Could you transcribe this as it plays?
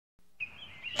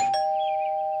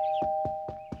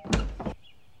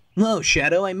Whoa,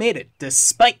 Shadow, I made it,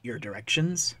 despite your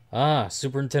directions. Ah,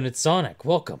 Superintendent Sonic,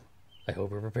 welcome. I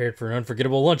hope you're prepared for an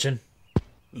unforgettable luncheon.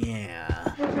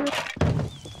 Yeah.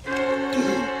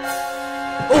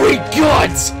 Oh my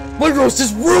gods! My roast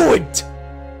is ruined!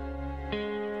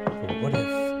 But what if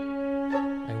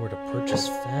I were to purchase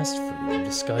fast food and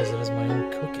disguise it as my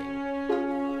own cooking?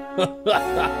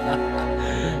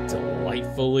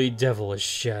 Delightfully devilish,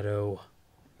 Shadow.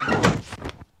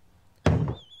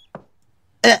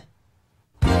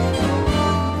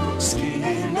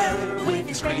 Skinner with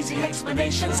his crazy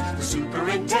explanations. The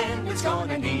superintendent's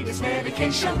gonna need his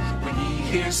medication. When he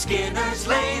hears Skinner's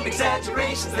lame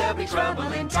exaggerations, there'll be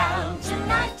trouble in town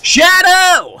tonight.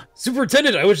 Shadow!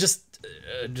 Superintendent, I was just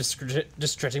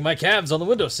stretching my calves on the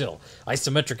windowsill.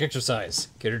 Isometric exercise.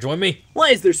 Care to join me? Why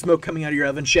is there smoke coming out of your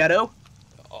oven, Shadow?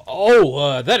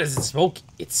 Oh, that isn't smoke.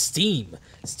 It's steam.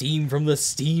 Steam from the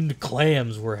steamed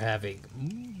clams we're having.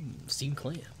 Steamed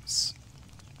clams.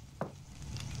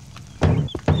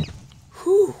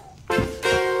 Whew.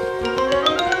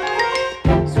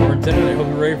 Superintendent, I hope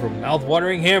you're ready for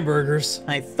mouth-watering hamburgers.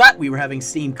 I thought we were having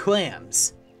steamed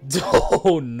clams.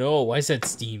 Oh no, I said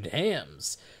steamed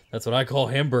hams. That's what I call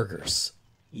hamburgers.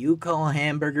 You call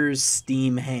hamburgers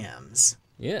steam hams?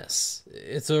 Yes,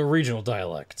 it's a regional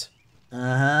dialect.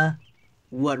 Uh-huh.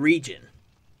 What region?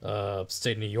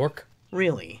 Upstate New York?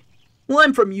 Really? Well,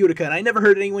 I'm from Utica, and I never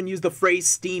heard anyone use the phrase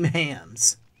steam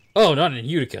hams. Oh, not in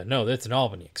Utica. No, that's an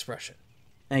Albany expression.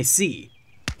 I see.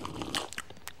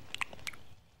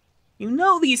 You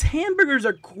know, these hamburgers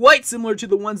are quite similar to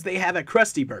the ones they have at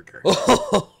Krusty Burger.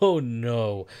 Oh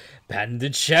no.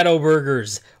 Patented Shadow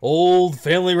Burgers. Old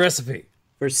family recipe.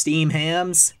 For steam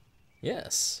hams?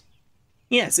 Yes.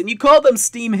 Yes, and you call them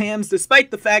steam hams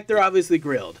despite the fact they're obviously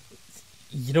grilled.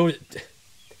 You know,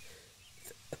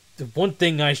 the one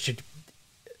thing I should...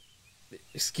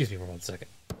 Excuse me for 1 second.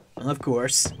 Of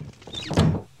course.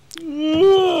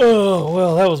 Oh,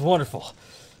 well, that was wonderful.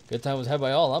 Good time was had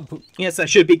by all. I'm poop. Yes, I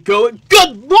should be going.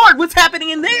 Good Lord, what's happening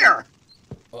in there?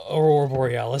 Aurora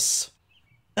Borealis.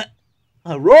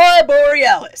 Aurora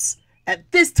Borealis.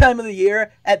 At this time of the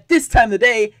year, at this time of the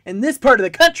day, in this part of the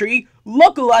country,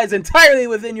 localized entirely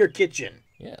within your kitchen.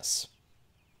 Yes.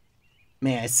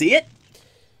 May I see it?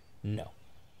 No.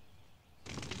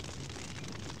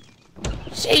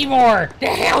 Seymour! The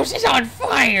house is on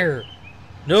fire!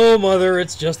 No, Mother,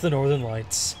 it's just the Northern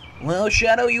Lights. Well,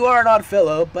 Shadow, you are an odd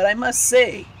fellow, but I must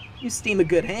say, you steam a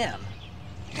good ham.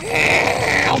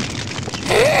 Help!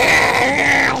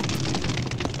 Help!